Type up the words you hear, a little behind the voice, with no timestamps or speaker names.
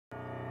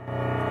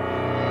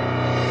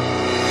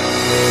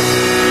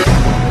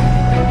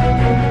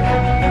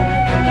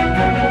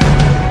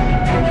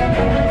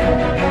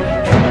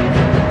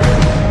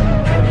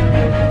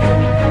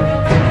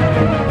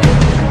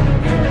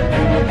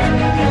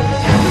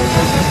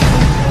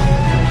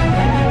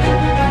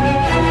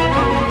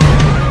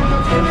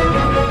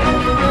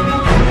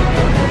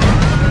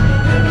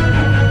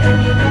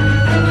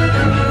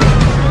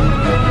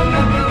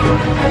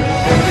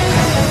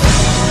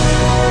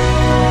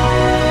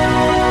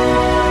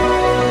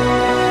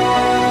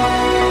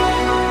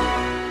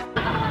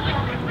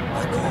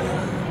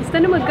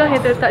megah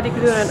yang terletak di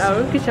Kelurahan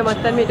Aul,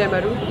 Kecamatan Medan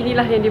Baru,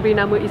 inilah yang diberi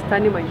nama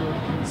Istana Maimoon.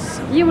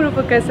 Ia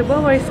merupakan sebuah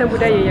warisan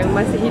budaya yang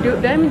masih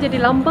hidup dan menjadi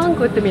lambang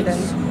Kota Medan.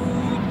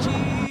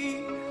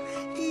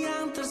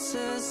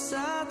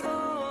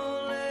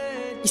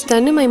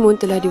 Istana Maimoon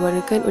telah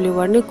diwarnakan oleh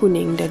warna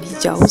kuning dan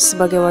hijau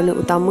sebagai warna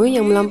utama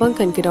yang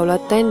melambangkan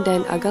kedaulatan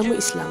dan agama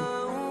Islam.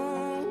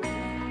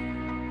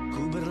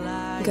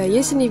 Gaya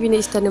seni bina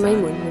Istana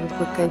Maimoon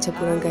merupakan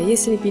campuran gaya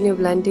seni bina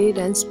Belanda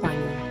dan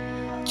Sepanyol.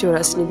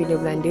 Corak seni bina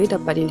Belanda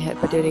dapat dilihat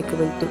pada reka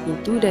bentuk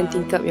pintu dan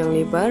tingkap yang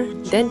lebar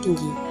dan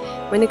tinggi,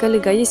 manakala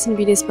gaya seni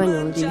bina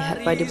Sepanyol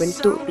dilihat pada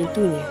bentuk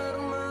pintunya.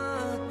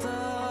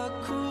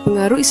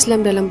 Pengaruh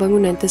Islam dalam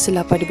bangunan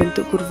terselah pada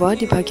bentuk kurva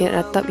di bahagian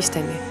atap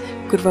istana.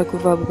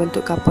 Kurva-kurva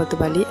berbentuk kapal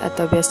terbalik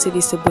atau biasa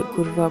disebut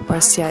kurva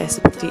Parsia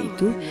seperti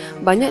itu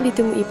banyak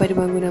ditemui pada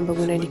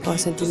bangunan-bangunan di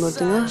kawasan Timur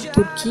Tengah,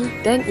 Turki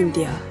dan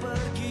India.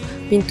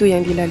 Pintu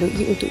yang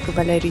dilalui untuk ke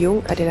Balai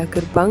Riung adalah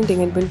gerbang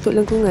dengan bentuk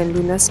lengkungan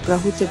lunas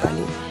perahu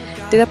terbalik.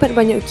 Terdapat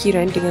banyak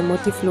ukiran dengan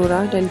motif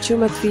flora dan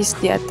geometris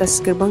di atas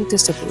gerbang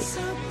tersebut.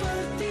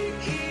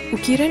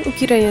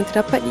 Ukiran-ukiran yang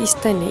terdapat di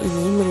istana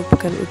ini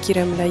merupakan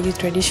ukiran Melayu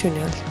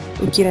tradisional.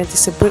 Ukiran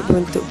tersebut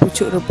berbentuk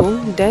pucuk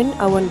rebung dan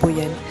awan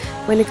boyan,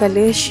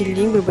 manakala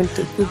shilling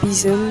berbentuk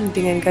kubism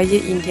dengan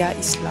gaya India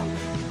Islam.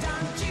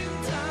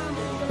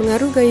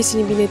 Pengaruh gaya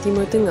seni bina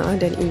Timur Tengah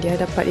dan India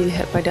dapat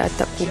dilihat pada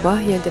atap kubah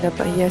yang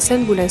terdapat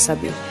hiasan bulan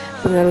sabit.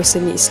 Pengaruh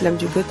seni Islam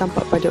juga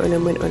tampak pada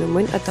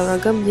ornamen-ornamen atau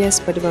ragam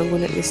hias pada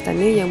bangunan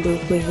istana yang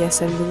berupa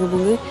hiasan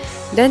bunga-bunga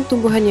dan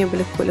tumbuhan yang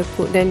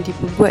berlekuk-lekuk dan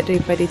dibuat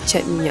daripada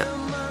cat minyak.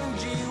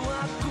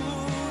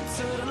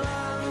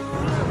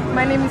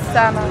 My name is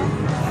Utama.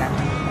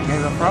 Where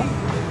are you from?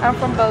 I'm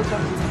from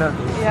Belgium.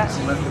 Belgium. Yeah.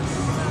 Belgium.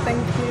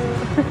 Thank you.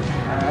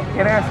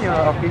 Can I ask your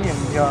opinion,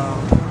 your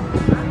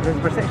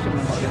perception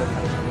about the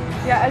temple?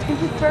 Yeah, I think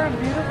it's very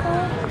beautiful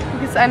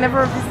because I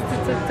never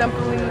visited a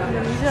temple in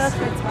Indonesia, so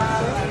it's my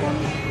first one.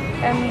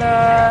 And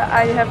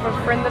I have a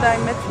friend that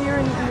I met here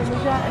in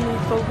Indonesia, and he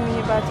told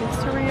me about the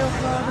history of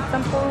the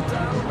temple.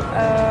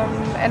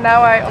 And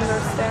now I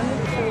understand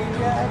it. So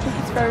yeah, I think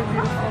it's very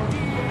beautiful.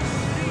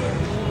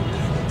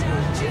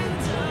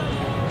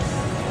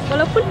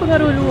 Walaupun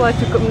pengaruh luar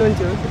cukup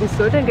menonjol,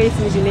 unsur dan gaya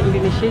seni bina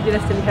Indonesia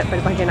jelas terlihat pada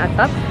bahagian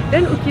atap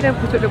dan ukiran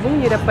pucuk rebung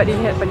yang dapat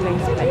dilihat pada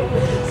langit selatan.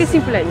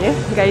 Kesimpulannya,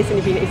 gaya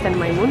seni bina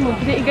Istana Maimoon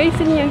mempunyai gaya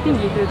seni yang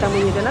tinggi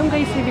terutamanya dalam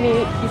gaya seni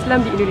bina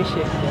Islam di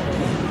Indonesia.